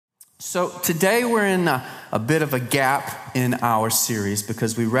So today we're in a bit of a gap in our series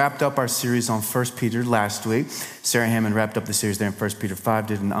because we wrapped up our series on 1 Peter last week. Sarah Hammond wrapped up the series there in 1 Peter 5,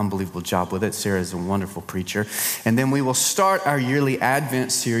 did an unbelievable job with it. Sarah is a wonderful preacher. And then we will start our yearly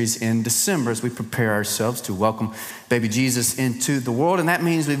Advent series in December as we prepare ourselves to welcome baby Jesus into the world. And that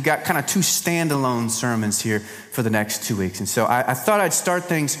means we've got kind of two standalone sermons here for the next 2 weeks. And so I thought I'd start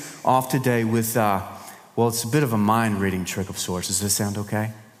things off today with, it's a bit of a mind-reading trick of sorts. Does this sound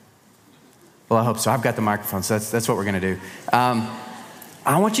okay? Well, I hope so. I've got the microphone, so that's what we're going to do.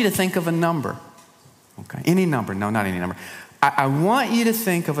 I want you to think of a number, okay? Any number. No, not any number. I want you to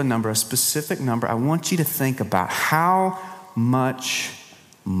think of a number, a specific number. I want you to think about how much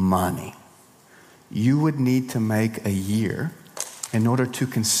money you would need to make a year in order to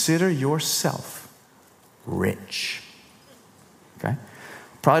consider yourself rich, okay?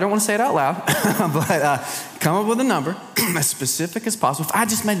 Probably don't want to say it out loud, but come up with a number as specific as possible. If I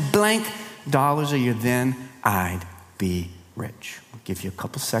just made blank dollars a year, then I'd be rich. I'll give you a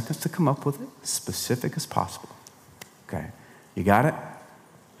couple seconds to come up with it, as specific as possible. Okay, you got it?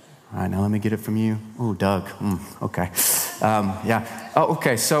 All right, now let me get it from you. Oh, Doug, okay. Yeah,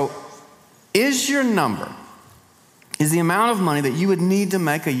 okay, so is the amount of money that you would need to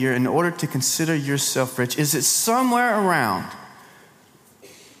make a year in order to consider yourself rich, is it somewhere around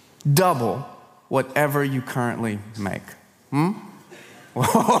double whatever you currently make?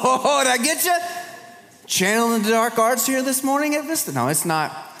 Whoa, did I get you? Channeling the dark arts here this morning at Vista? No, it's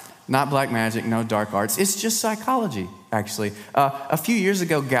not black magic, no dark arts. It's just psychology, actually. A few years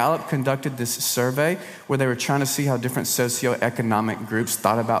ago, Gallup conducted this survey where they were trying to see how different socioeconomic groups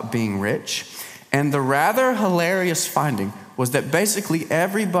thought about being rich. And the rather hilarious finding was that basically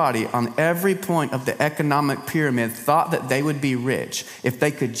everybody on every point of the economic pyramid thought that they would be rich if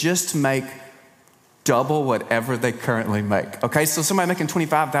they could just make double whatever they currently make. Okay, so somebody making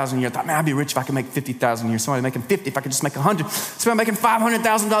 $25,000 a year thought, man, I'd be rich if I could make $50,000 a year. Somebody making $50,000 if I could just make $100,000. Somebody making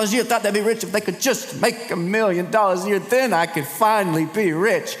 $500,000 a year thought they'd be rich if they could just make $1 million a year. Then I could finally be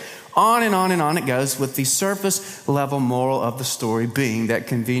rich. On and on and on it goes, with the surface level moral of the story being that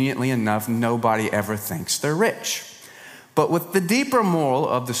conveniently enough, nobody ever thinks they're rich. But with the deeper moral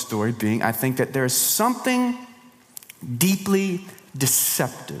of the story being, I think that there is something deeply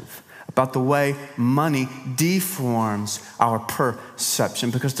deceptive about the way money deforms our perception,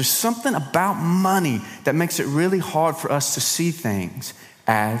 because there's something about money that makes it really hard for us to see things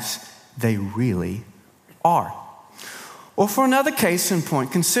as they really are. Or for another case in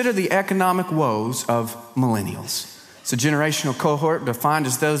point, consider the economic woes of millennials. It's a generational cohort defined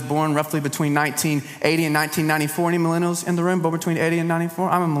as those born roughly between 1980 and 1994. Any millennials in the room born between 80 and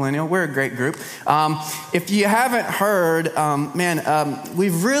 94? I'm a millennial. We're a great group. If you haven't heard,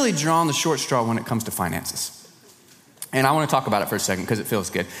 we've really drawn the short straw when it comes to finances. And I want to talk about it for a second because it feels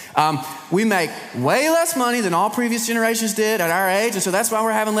good. We make way less money than all previous generations did at our age. And so that's why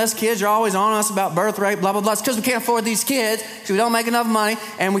we're having less kids. You're always on us about birth rate, blah, blah, blah. It's because we can't afford these kids, because we don't make enough money,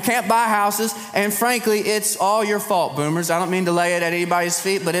 and we can't buy houses. And frankly, it's all your fault, boomers. I don't mean to lay it at anybody's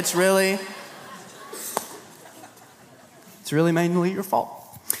feet, but it's really mainly your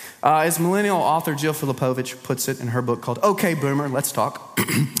fault. As millennial author Jill Filipovich puts it in her book called Okay, Boomer, Let's Talk,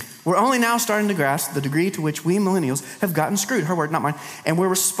 we're only now starting to grasp the degree to which we millennials have gotten screwed. Her word, not mine. And we're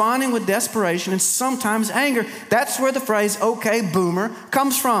responding with desperation and sometimes anger. That's where the phrase, okay, boomer,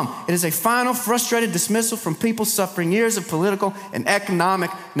 comes from. It is a final, frustrated dismissal from people suffering years of political and economic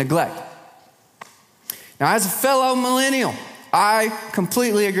neglect. Now, as a fellow millennial, I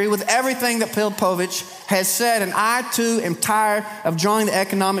completely agree with everything that Filipovich has said. And I, too, am tired of drawing the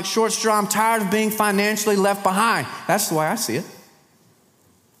economic short straw. I'm tired of being financially left behind. That's the way I see it.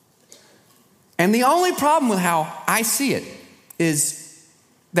 And the only problem with how I see it is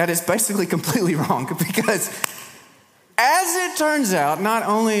that it's basically completely wrong, because as it turns out, not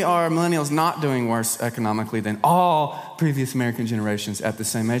only are millennials not doing worse economically than all previous American generations at the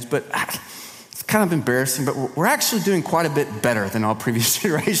same age, but it's kind of embarrassing, but we're actually doing quite a bit better than all previous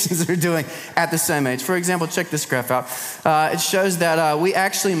generations are doing at the same age. For example, check this graph out. It shows that we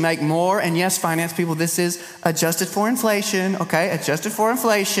actually make more, and yes, finance people, this is adjusted for inflation, okay? Adjusted for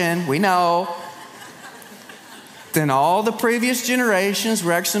inflation, we know. Than all the previous generations.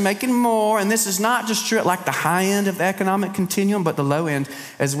 We're actually making more. And this is not just true at like the high end of the economic continuum, but the low end,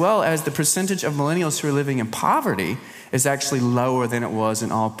 as well as the percentage of millennials who are living in poverty is actually lower than it was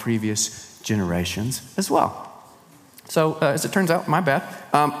in all previous generations as well. So as it turns out, my bad.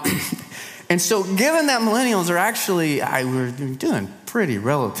 And so given that millennials are actually, we're doing pretty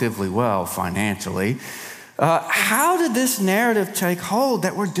relatively well financially, how did this narrative take hold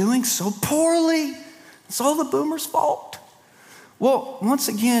that we're doing so poorly? It's all the boomers' fault. Well, once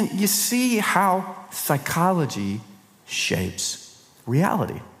again, you see how psychology shapes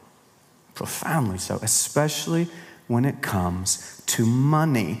reality. Profoundly so, especially when it comes to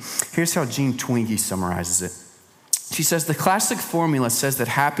money. Here's how Jean Twenge summarizes it. She says, the classic formula says that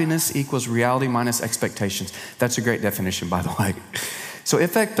happiness equals reality minus expectations. That's a great definition, by the way. So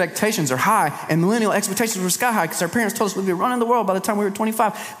if expectations are high and millennial expectations were sky high because our parents told us we'd be running the world by the time we were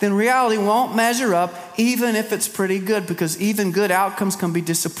 25, then reality won't measure up even if it's pretty good, because even good outcomes can be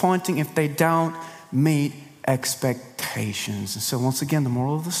disappointing if they don't meet expectations. And so once again, the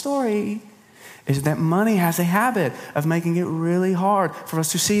moral of the story is that money has a habit of making it really hard for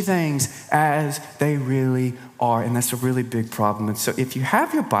us to see things as they really are. And that's a really big problem. And so if you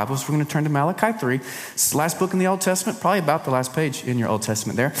have your Bibles, we're going to turn to Malachi 3. It's the last book in the Old Testament, probably about the last page in your Old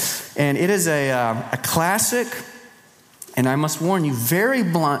Testament there. And it is a classic, and I must warn you, very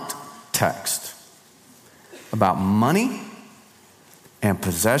blunt text about money and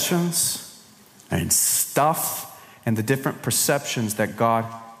possessions and stuff and the different perceptions that God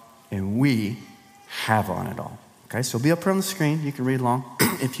and we have on it all. Okay, so it'll be up here on the screen. You can read along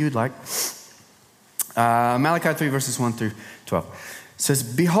if you'd like. Malachi 3 verses 1 through 12. It says,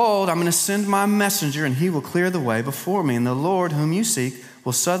 behold, I'm going to send my messenger, and he will clear the way before me. And the Lord whom you seek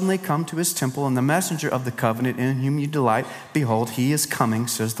will suddenly come to his temple, and the messenger of the covenant in whom you delight, behold, he is coming,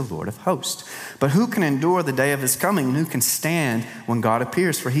 says the Lord of hosts. But who can endure the day of his coming, and who can stand when God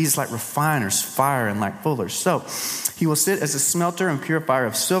appears? For he's like refiner's fire and like fuller's soap. He will sit as a smelter and purifier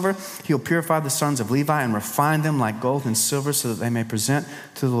of silver. He will purify the sons of Levi and refine them like gold and silver, so that they may present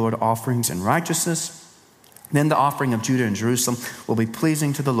to the Lord offerings in righteousness. Then the offering of Judah and Jerusalem will be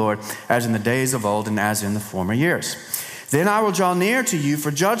pleasing to the Lord, as in the days of old and as in the former years. Then I will draw near to you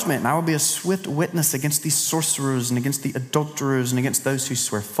for judgment, and I will be a swift witness against these sorcerers and against the adulterers and against those who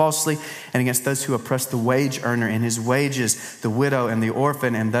swear falsely and against those who oppress the wage earner in his wages, the widow and the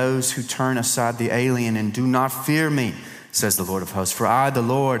orphan, and those who turn aside the alien and do not fear me, says the Lord of hosts. For I, the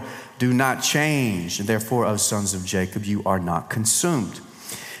Lord, do not change. And therefore, O sons of Jacob, you are not consumed.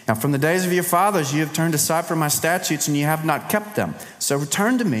 Now, from the days of your fathers, you have turned aside from my statutes, and you have not kept them. So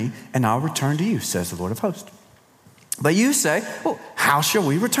return to me, and I'll return to you, says the Lord of hosts. But you say, well, how shall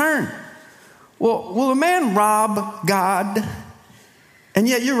we return? Well, will a man rob God? And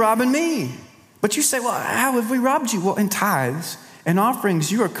yet you're robbing me. But you say, well, how have we robbed you? Well, in tithes and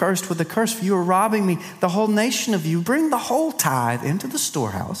offerings, you are cursed with a curse, for you are robbing me, the whole nation of you. Bring the whole tithe into the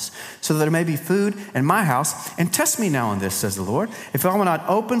storehouse, so that there may be food in my house. And test me now on this, says the Lord, if I will not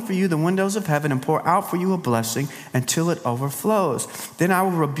open for you the windows of heaven and pour out for you a blessing until it overflows. Then I will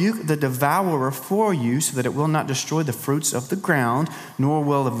rebuke the devourer for you, so that it will not destroy the fruits of the ground, nor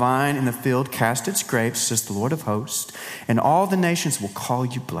will the vine in the field cast its grapes, says the Lord of hosts. And all the nations will call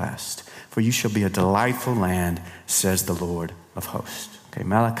you blessed, for you shall be a delightful land, says the Lord of hosts. Okay,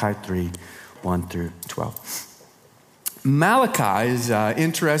 Malachi 3, 1 through 12. Malachi is an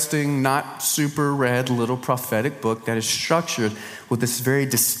interesting, not super read little prophetic book that is structured with this very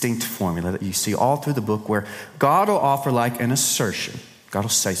distinct formula that you see all through the book, where God will offer like an assertion. God will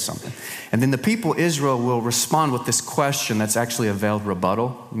say something. And then the people Israel will respond with this question that's actually a veiled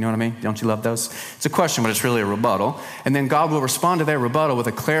rebuttal. You know what I mean? Don't you love those? It's a question, but it's really a rebuttal. And then God will respond to their rebuttal with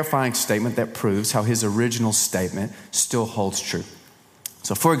a clarifying statement that proves how his original statement still holds true.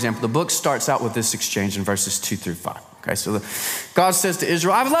 So for example, the book starts out with this exchange in verses 2 through 5. Okay, so God says to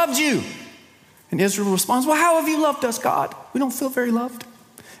Israel, I've loved you. And Israel responds, well, how have you loved us, God? We don't feel very loved.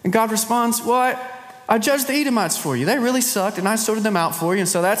 And God responds, well, I judged the Edomites for you. They really sucked, and I sorted them out for you. And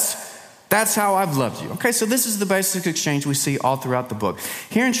so that's how I've loved you. Okay, so this is the basic exchange we see all throughout the book.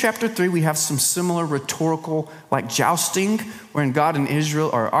 Here in chapter 3, we have some similar rhetorical, like jousting, wherein God and Israel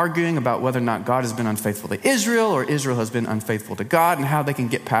are arguing about whether or not God has been unfaithful to Israel or Israel has been unfaithful to God, and how they can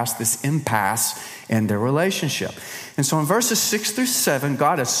get past this impasse in their relationship. And so in verses 6 through 7,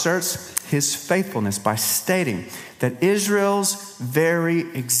 God asserts his faithfulness by stating that Israel's very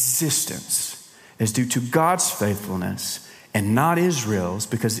existence is due to God's faithfulness and not Israel's,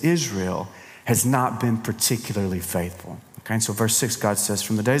 because Israel has not been particularly faithful. Okay, and so verse 6, God says,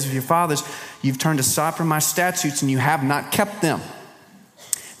 from the days of your fathers, you've turned aside from my statutes and you have not kept them.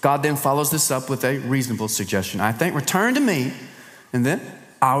 God then follows this up with a reasonable suggestion. I think, return to me, and then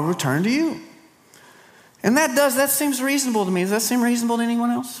I'll return to you. And that seems reasonable to me. Does that seem reasonable to anyone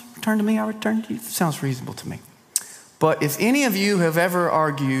else? Return to me, I'll return to you. Sounds reasonable to me. But if any of you have ever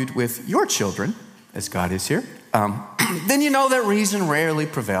argued with your children, as God is here, then you know that reason rarely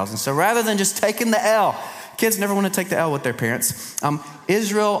prevails. And so rather than just taking the L, kids never want to take the L with their parents,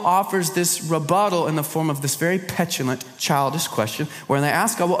 Israel offers this rebuttal in the form of this very petulant, childish question, where they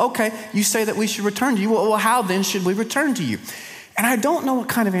ask God, well, okay, you say that we should return to you. Well, how then should we return to you? And I don't know what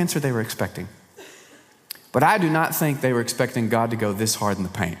kind of answer they were expecting. But I do not think they were expecting God to go this hard in the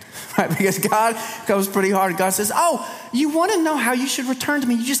paint, right? Because God goes pretty hard. God says, oh, you want to know how you should return to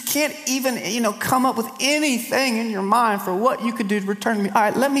me? You just can't even, come up with anything in your mind for what you could do to return to me. All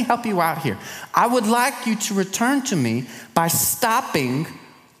right, let me help you out here. I would like you to return to me by stopping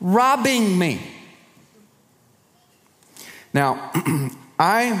robbing me. Now,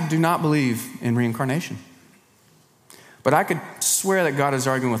 I do not believe in reincarnation. But I could swear that God is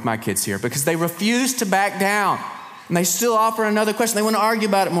arguing with my kids here because they refuse to back down. And they still offer another question. They want to argue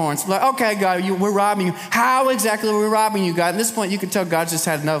about it more. And it's like, okay, God, we're robbing you. How exactly are we robbing you, God? At this point, you can tell God's just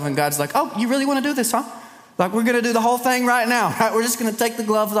had enough. And God's like, oh, you really want to do this, huh? Like, we're going to do the whole thing right now. Right? We're just going to take the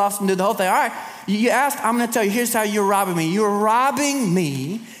gloves off and do the whole thing. All right, you asked, I'm going to tell you, here's how you're robbing me. You're robbing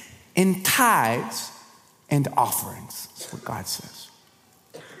me in tithes and offerings. That's what God says.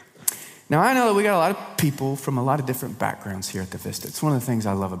 Now, I know that we got a lot of people from a lot of different backgrounds here at the Vista. It's one of the things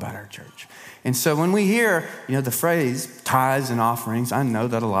I love about our church. And so when we hear, the phrase tithes and offerings, I know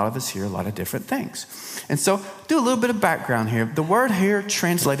that a lot of us hear a lot of different things. And so do a little bit of background here. The word here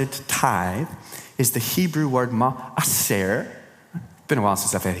translated to tithe is the Hebrew word ma'aser. Been a while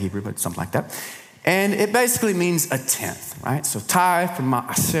since I've had Hebrew, but something like that. And it basically means a tenth, right? So tithe from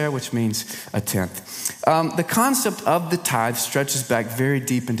ma'aser, which means a tenth. The concept of the tithe stretches back very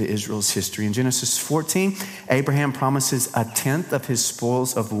deep into Israel's history. In Genesis 14, Abraham promises a tenth of his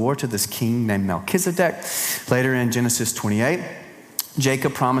spoils of war to this king named Melchizedek. Later in Genesis 28,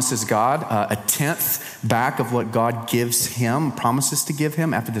 Jacob promises God a tenth back of what God gives him, promises to give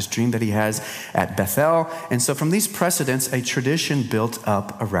him after this dream that he has at Bethel. And so from these precedents, a tradition built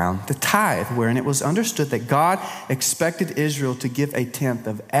up around the tithe, wherein it was understood that God expected Israel to give a tenth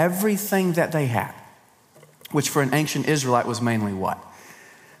of everything that they had, which for an ancient Israelite was mainly what?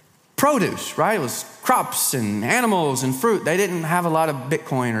 Produce, right? It was crops and animals and fruit. They didn't have a lot of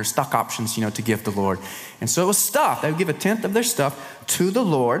Bitcoin or stock options, to give the Lord. And so it was stuff. They would give a tenth of their stuff to the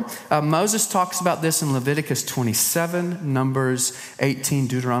Lord. Moses talks about this in Leviticus 27, Numbers 18,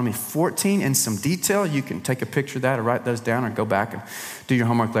 Deuteronomy 14 in some detail. You can take a picture of that or write those down or go back and do your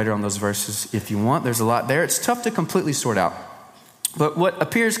homework later on those verses if you want. There's a lot there. It's tough to completely sort out. But what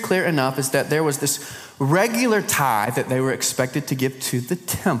appears clear enough is that there was this regular tithe that they were expected to give to the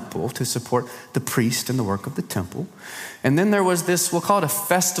temple to support the priest and the work of the temple. And then there was this, we'll call it a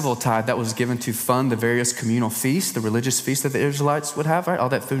festival tithe that was given to fund the various communal feasts, the religious feasts that the Israelites would have, right? All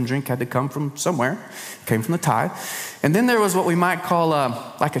that food and drink had to come from somewhere. It came from the tithe. And then there was what we might call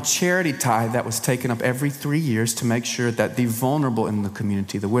like a charity tithe that was taken up every 3 years to make sure that the vulnerable in the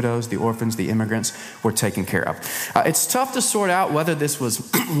community, the widows, the orphans, the immigrants, were taken care of. It's tough to sort out whether this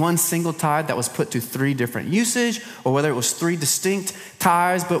was one single tithe that was put to 3 different usage or whether it was 3 distinct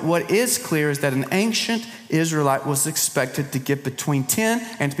tithes. But what is clear is that an ancient Israelite was expected to give between 10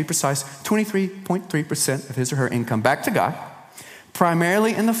 and, to be precise, 23.3% of his or her income back to God,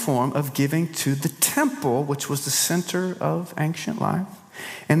 primarily in the form of giving to the temple, which was the center of ancient life,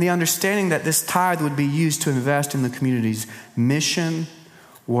 and the understanding that this tithe would be used to invest in the community's mission,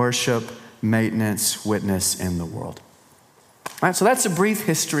 worship, maintenance, witness in the world. All right, so that's a brief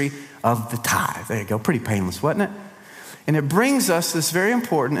history of the tithe. There you go, pretty painless, wasn't it? And it brings us this very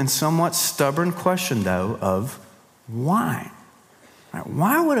important and somewhat stubborn question, though, of why? Right,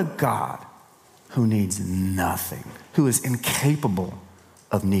 why would a God who needs nothing, who is incapable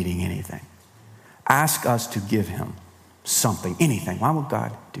of needing anything, ask us to give him something, anything? Why would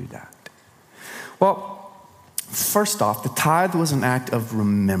God do that? Well, first off, the tithe was an act of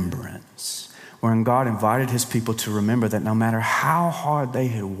remembrance, wherein God invited his people to remember that no matter how hard they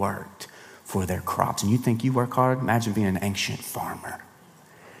had worked for their crops, and you think you work hard, imagine being an ancient farmer.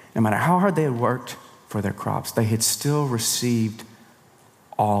 No matter how hard they had worked for their crops, they had still received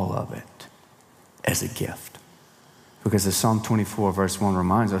all of it as a gift. Because as Psalm 24 verse 1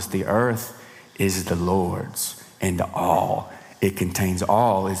 reminds us, the earth is the Lord's and all it contains.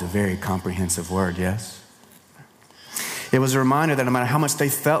 All is a very comprehensive word, yes? It was a reminder that no matter how much they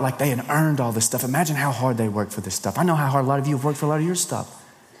felt like they had earned all this stuff, imagine how hard they worked for this stuff. I know how hard a lot of you have worked for a lot of your stuff.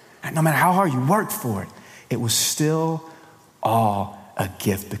 And no matter how hard you worked for it, it was still all a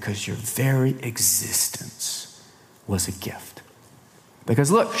gift because your very existence was a gift.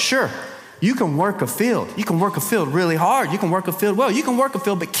 Because look, sure, you can work a field. You can work a field really hard. You can work a field well. You can work a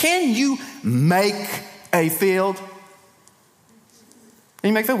field, but can you make a field? Can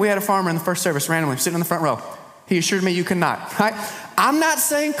you make a field? We had a farmer in the first service randomly sitting in the front row. He assured me you cannot, right? I'm not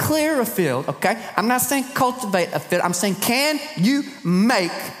saying clear a field, okay? I'm not saying cultivate a field. I'm saying, can you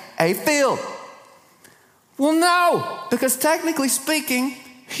make a field? Well, no, because technically speaking,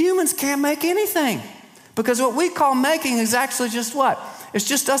 humans can't make anything. Because what we call making is actually just what? It's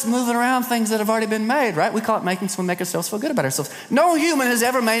just us moving around things that have already been made, right? We call it making, so we make ourselves feel good about ourselves. No human has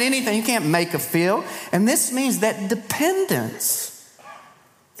ever made anything. You can't make a feel. And this means that dependence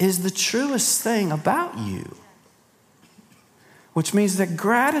is the truest thing about you. Which means that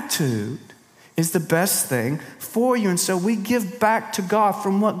gratitude is the best thing for you. And so we give back to God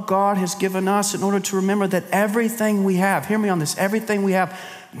from what God has given us in order to remember that everything we have, hear me on this, everything we have,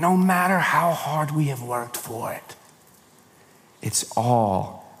 no matter how hard we have worked for it, it's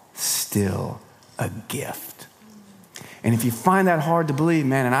all still a gift. And if you find that hard to believe,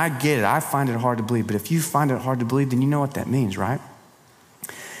 man, and I get it, I find it hard to believe, but if you find it hard to believe, then you know what that means, right?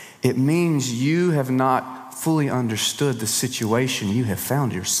 It means you have not fully understood the situation you have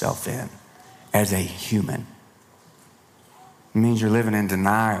found yourself in as a human. It means you're living in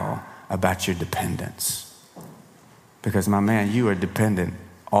denial about your dependence. Because, my man, you are dependent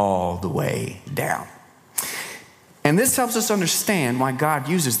all the way down. And this helps us understand why God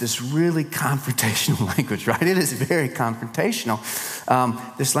uses this really confrontational language, right? It is very confrontational.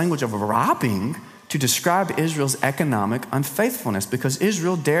 This language of robbing to describe Israel's economic unfaithfulness, because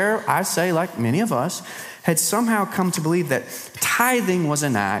Israel, dare I say, like many of us, had somehow come to believe that tithing was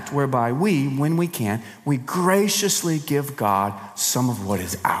an act whereby we, when we can, we graciously give God some of what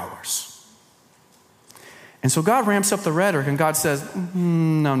is ours. And so God ramps up the rhetoric and God says,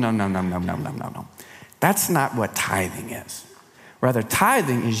 no. That's not what tithing is. Rather,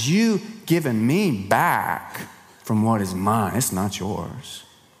 tithing is you giving me back from what is mine. It's not yours.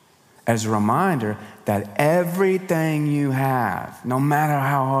 As a reminder that everything you have, no matter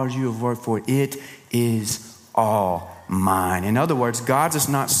how hard you have worked for it, it is all mine. In other words, God does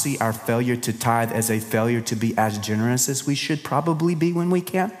not see our failure to tithe as a failure to be as generous as we should probably be when we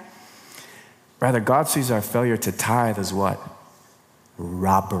can. Rather, God sees our failure to tithe as what?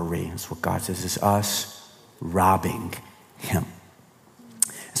 Robbery. That's what God says, is us robbing him.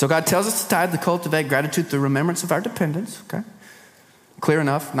 So God tells us to tithe to cultivate gratitude through remembrance of our dependence, okay? Clear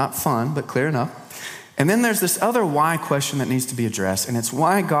enough, not fun, but clear enough. And then there's this other why question that needs to be addressed, and it's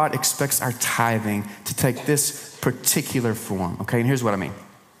why God expects our tithing to take this particular form, okay? And here's what I mean.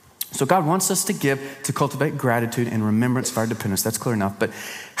 So God wants us to give to cultivate gratitude and remembrance of our dependence. That's clear enough. But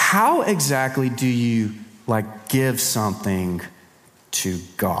how exactly do you give something to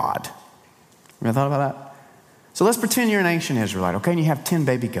God? You ever thought about that? So let's pretend you're an ancient Israelite, okay? And you have 10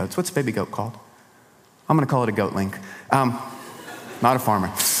 baby goats. What's a baby goat called? I'm going to call it a goatling. Not a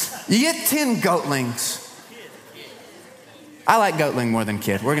farmer. You get 10 goatlings. I like goatling more than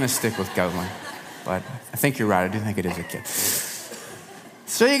kid. We're going to stick with goatling. But I think you're right. I do think it is a kid.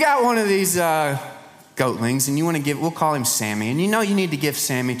 So you got one of these goatlings, and you want to give, we'll call him Sammy. And you know you need to give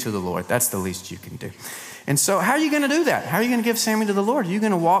Sammy to the Lord. That's the least you can do. And so how are you going to do that? How are you going to give Sammy to the Lord? Are you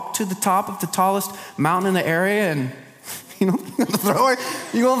going to walk to the top of the tallest mountain in the area and, you're going to throw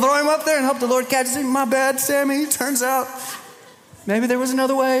him up there and hope the Lord catches him? My bad, Sammy. Turns out maybe there was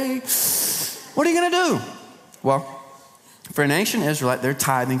another way. What are you going to do? Well, for an ancient Israelite, their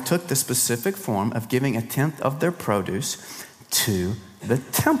tithing took the specific form of giving a tenth of their produce to the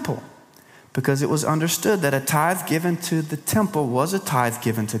temple, because it was understood that a tithe given to the temple was a tithe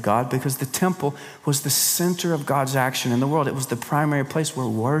given to God, because the temple was the center of God's action in the world. It was the primary place where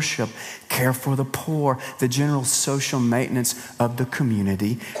worship, care for the poor, the general social maintenance of the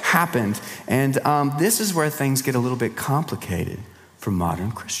community happened. And this is where things get a little bit complicated for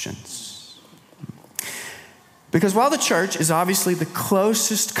modern Christians. Because while the church is obviously the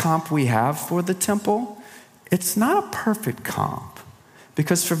closest comp we have for the temple, it's not a perfect comp.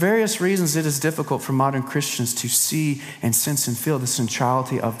 Because for various reasons, it is difficult for modern Christians to see and sense and feel the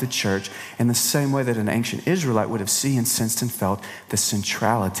centrality of the church in the same way that an ancient Israelite would have seen and sensed and felt the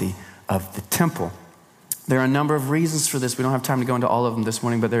centrality of the temple. There are a number of reasons for this. We don't have time to go into all of them this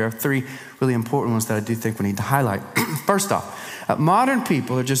morning, but there are 3 really important ones that I do think we need to highlight. First off, modern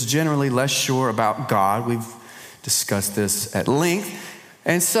people are just generally less sure about God. We've discussed this at length.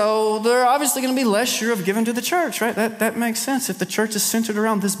 And so they're obviously going to be less sure of giving to the church, right? That makes sense. If the church is centered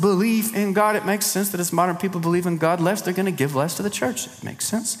around this belief in God, it makes sense that as modern people believe in God less, they're going to give less to the church. It makes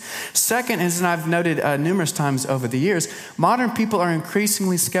sense. Second, as I've noted numerous times over the years, modern people are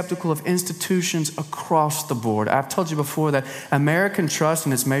increasingly skeptical of institutions across the board. I've told you before that American trust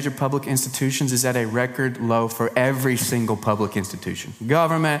in its major public institutions is at a record low for every single public institution.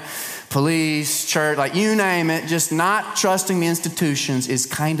 Government, police, church, you name it, just not trusting the institutions is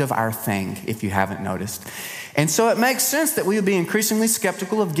kind of our thing, if you haven't noticed. And so it makes sense that we would be increasingly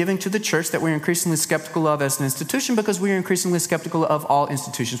skeptical of giving to the church, that we're increasingly skeptical of as an institution, because we are increasingly skeptical of all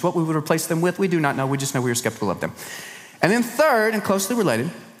institutions. What we would replace them with, we do not know. We just know we are skeptical of them. And then third, and closely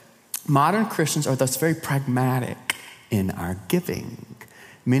related, Modern Christians are thus very pragmatic in our giving,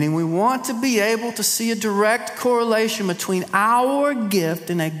 meaning we want to be able to see a direct correlation between our gift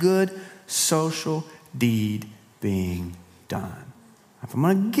and a good social deed being done. If I'm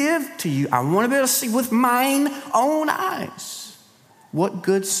going to give to you, I want to be able to see with mine own eyes what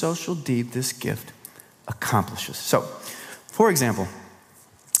good social deed this gift accomplishes. So, for example,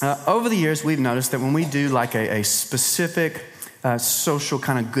 over the years, we've noticed that when we do like a specific social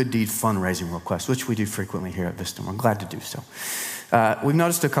kind of good deed fundraising request, which we do frequently here at Vista, we're glad to do so. We've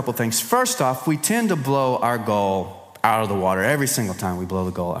noticed a couple things. First off, we tend to blow our goal out of the water. Every single time we blow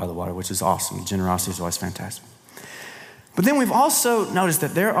the goal out of the water, which is awesome. Generosity is always fantastic. But then we've also noticed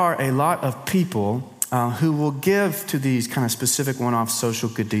that there are a lot of people who will give to these kind of specific one-off social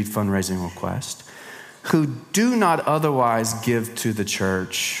good deed fundraising requests who do not otherwise give to the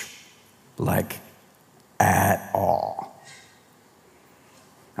church like at all.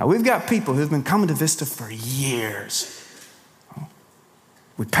 Now, we've got people who've been coming to Vista for years.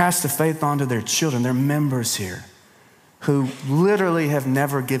 We pass the faith on to their children, their members here, who literally have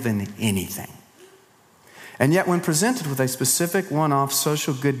never given anything. And yet when presented with a specific one-off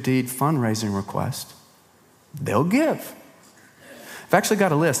social good deed fundraising request, they'll give. I've actually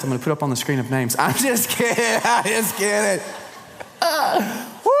got a list I'm going to put up on the screen of names. I'm just kidding.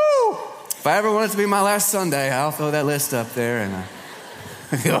 Woo! If I ever want it to be my last Sunday, I'll throw that list up there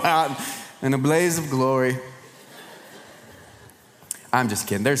and go out in a blaze of glory. I'm just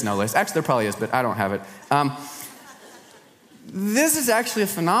kidding. There's no list. Actually, there probably is, but I don't have it. This is actually a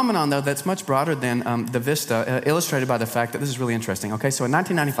phenomenon, though, that's much broader than the Vista, illustrated by the fact that this is really interesting. Okay, so in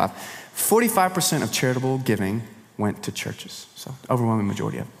 1995, 45% of charitable giving went to churches. So overwhelming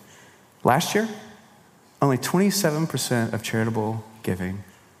majority of it. Last year, only 27% of charitable giving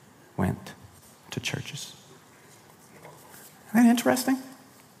went to churches. Isn't that interesting?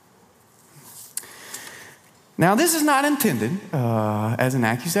 Now, this is not intended as an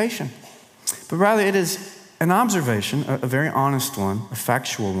accusation, but rather it is an observation, a very honest one, a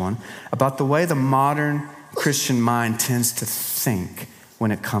factual one, about the way the modern Christian mind tends to think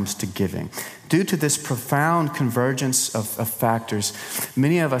when it comes to giving. Due to this profound convergence of factors,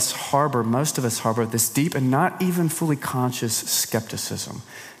 most of us harbor this deep and not even fully conscious skepticism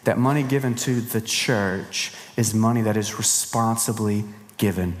that money given to the church is money that is responsibly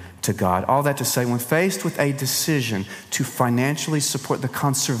given to God. All that to say, when faced with a decision to financially support the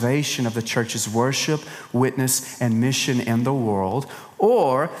conservation of the church's worship, witness, and mission in the world,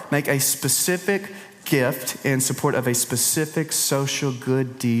 or make a specific gift in support of a specific social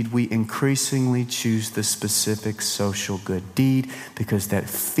good deed, we increasingly choose the specific social good deed because that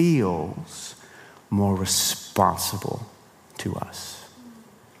feels more responsible to us.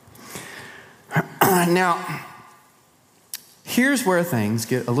 Now, here's where things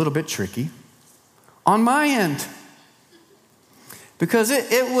get a little bit tricky on my end. Because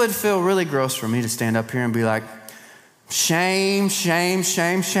it would feel really gross for me to stand up here and be like, shame, shame,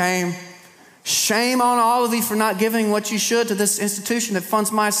 shame, shame. Shame on all of you for not giving what you should to this institution that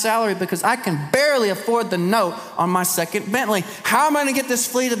funds my salary because I can barely afford the note on my second Bentley. How am I going to get this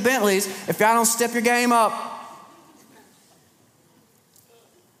fleet of Bentleys if y'all don't step your game up?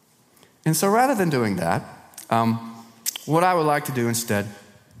 And so rather than doing that, what I would like to do instead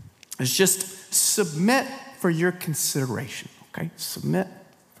is just submit for your consideration, okay? Submit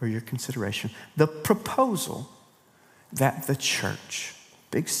for your consideration the proposal that the church,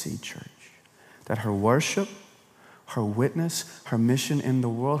 Big C Church, that her worship, her witness, her mission in the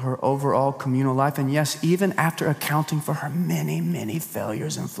world, her overall communal life, and yes, even after accounting for her many, many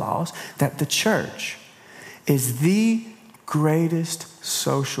failures and flaws, that the church is the greatest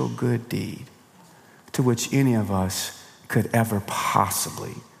social good deed to which any of us could ever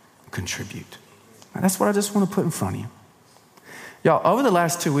possibly contribute. Now, that's what I just want to put in front of you. Y'all, over the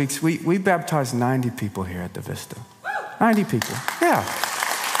last 2 weeks, we baptized 90 people here at the Vista. 90 people, yeah.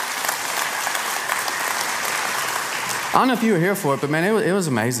 I don't know if you were here for it, but man, it was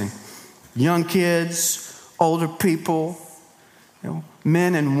amazing. Young kids, older people,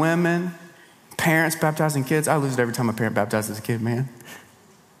 men and women, parents baptizing kids. I lose it every time a parent baptizes a kid, man.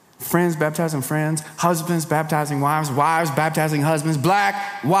 Friends baptizing friends, husbands baptizing wives, wives baptizing husbands,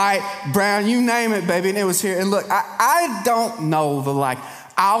 black, white, brown, you name it, baby. And it was here. And look, I don't know the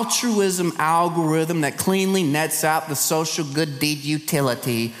altruism algorithm that cleanly nets out the social good deed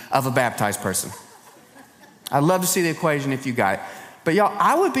utility of a baptized person. I'd love to see the equation if you got it. But y'all,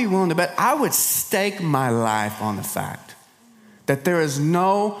 I would be willing to bet, I would stake my life on the fact that there is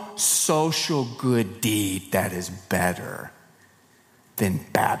no social good deed that is better than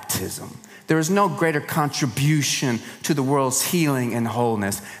baptism. There is no greater contribution to the world's healing and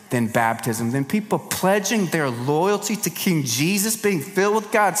wholeness than baptism, than people pledging their loyalty to King Jesus, being filled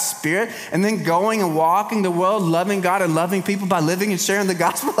with God's Spirit, and then going and walking the world, loving God and loving people by living and sharing the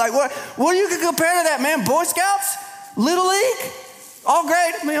gospel. Like what you can compare to that, man? Boy Scouts? Little League? All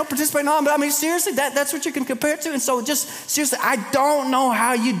great, participate in all, but seriously, that's what you can compare it to. And so just seriously, I don't know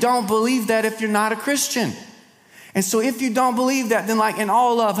how you don't believe that if you're not a Christian. And so if you don't believe that, then in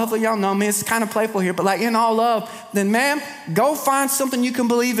all love, hopefully y'all know me, it's kind of playful here, but in all love, then ma'am, go find something you can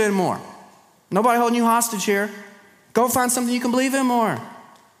believe in more. Nobody holding you hostage here. Go find something you can believe in more.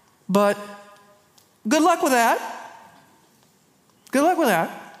 But good luck with that. Good luck with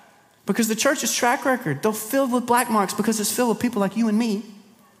that. Because the church's track record, though filled with black marks because it's filled with people like you and me,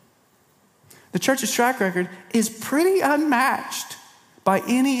 the church's track record is pretty unmatched by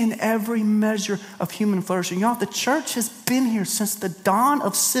any and every measure of human flourishing. Y'all, the church has been here since the dawn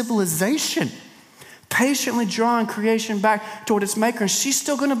of civilization, patiently drawing creation back toward its maker. And she's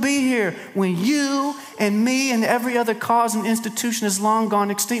still going to be here when you and me and every other cause and institution is long gone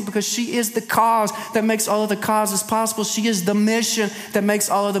extinct, because she is the cause that makes all of the causes possible. She is the mission that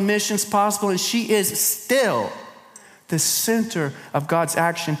makes all of the missions possible. And she is still the center of God's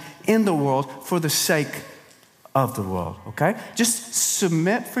action in the world for the sake of the world, okay? Just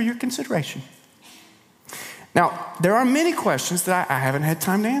submit for your consideration. Now, there are many questions that I haven't had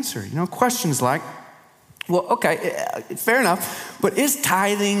time to answer. Questions like, well, okay, fair enough, but is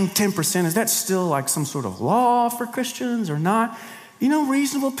tithing 10%, is that still some sort of law for Christians or not?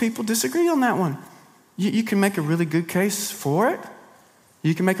 Reasonable people disagree on that one. You can make a really good case for it.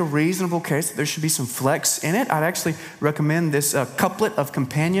 You can make a reasonable case that there should be some flex in it. I'd actually recommend this couplet of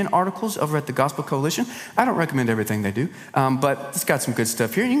companion articles over at the Gospel Coalition. I don't recommend everything they do, but it's got some good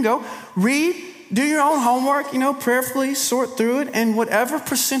stuff here. You can go read, do your own homework, prayerfully sort through it, and whatever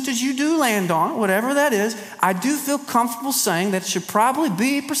percentage you do land on, whatever that is, I do feel comfortable saying that it should probably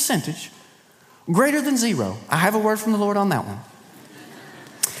be a percentage greater than 0. I have a word from the Lord on that one.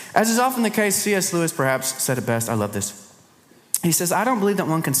 As is often the case, C.S. Lewis perhaps said it best. I love this. He says, I don't believe that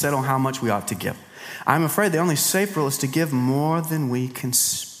one can settle how much we ought to give. I'm afraid the only safe rule is to give more than we can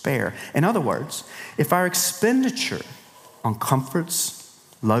spare. In other words, if our expenditure on comforts,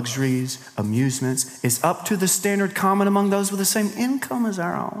 luxuries, amusements is up to the standard common among those with the same income as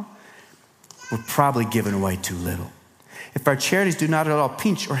our own, we're probably giving away too little. If our charities do not at all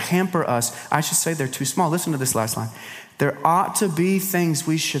pinch or hamper us, I should say they're too small. Listen to this last line. There ought to be things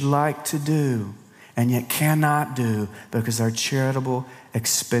we should like to do and yet cannot do because our charitable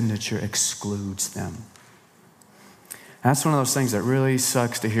expenditure excludes them. That's one of those things that really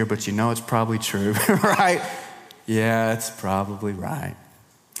sucks to hear, but it's probably true, right? Yeah, it's probably right.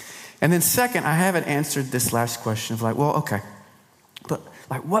 And then second, I haven't answered this last question of okay, but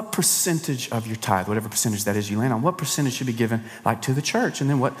what percentage of your tithe, whatever percentage that is you land on, what percentage should be given to the church? And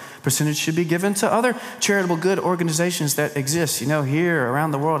then what percentage should be given to other charitable good organizations that exist, here,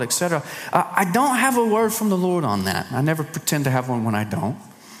 around the world, etc. I don't have a word from the Lord on that. I never pretend to have one when I don't.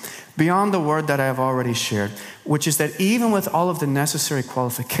 Beyond the word that I have already shared, which is that even with all of the necessary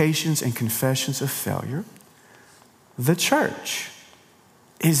qualifications and confessions of failure, the church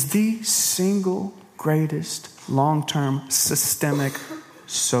is the single greatest long-term systemic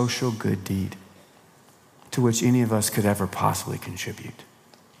social good deed to which any of us could ever possibly contribute.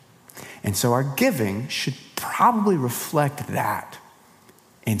 And so our giving should probably reflect that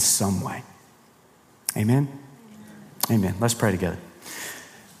in some way. Amen? Amen. Let's pray together.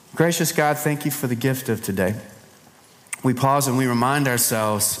 Gracious God, thank you for the gift of today. We pause and we remind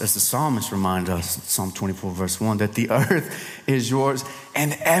ourselves, as the psalmist reminds us, Psalm 24, verse 1, that the earth is yours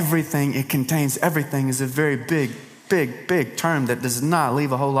and everything it contains. Everything is a very big term that does not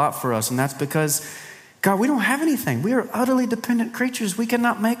leave a whole lot for us. And that's because, God, we don't have anything. We are utterly dependent creatures. We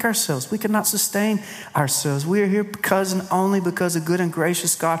cannot make ourselves. We cannot sustain ourselves. We are here because and only because a good and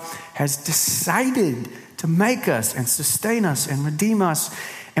gracious God has decided to make us and sustain us and redeem us.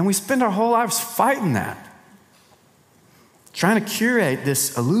 And we spend our whole lives fighting that, trying to curate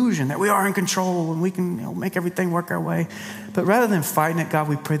this illusion that we are in control and we can make everything work our way. But rather than fighting it, God,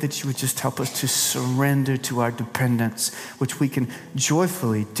 we pray that you would just help us to surrender to our dependence, which we can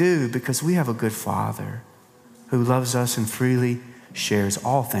joyfully do because we have a good Father who loves us and freely shares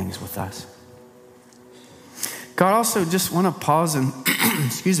all things with us. God, also just want to pause and,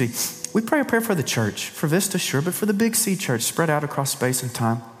 we pray a prayer for the church, for Vista, sure, but for the Big C church spread out across space and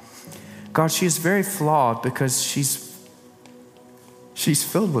time. God, she is very flawed because she's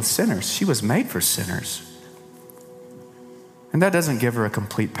filled with sinners. She was made for sinners. And that doesn't give her a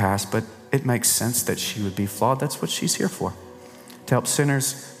complete pass, but it makes sense that she would be flawed. That's what she's here for, to help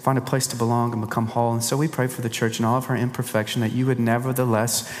sinners find a place to belong and become whole. And so we pray for the church and all of her imperfection, that you would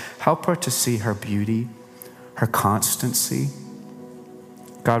nevertheless help her to see her beauty, her constancy.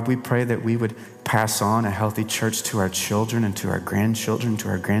 God, we pray that we would pass on a healthy church to our children and to our grandchildren, to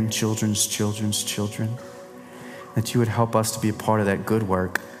our grandchildren's children's children. That you would help us to be a part of that good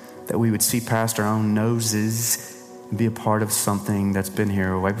work, that we would see past our own noses and be a part of something that's been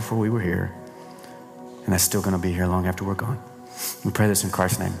here way before we were here, and that's still going to be here long after we're gone. We pray this in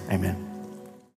Christ's name. Amen.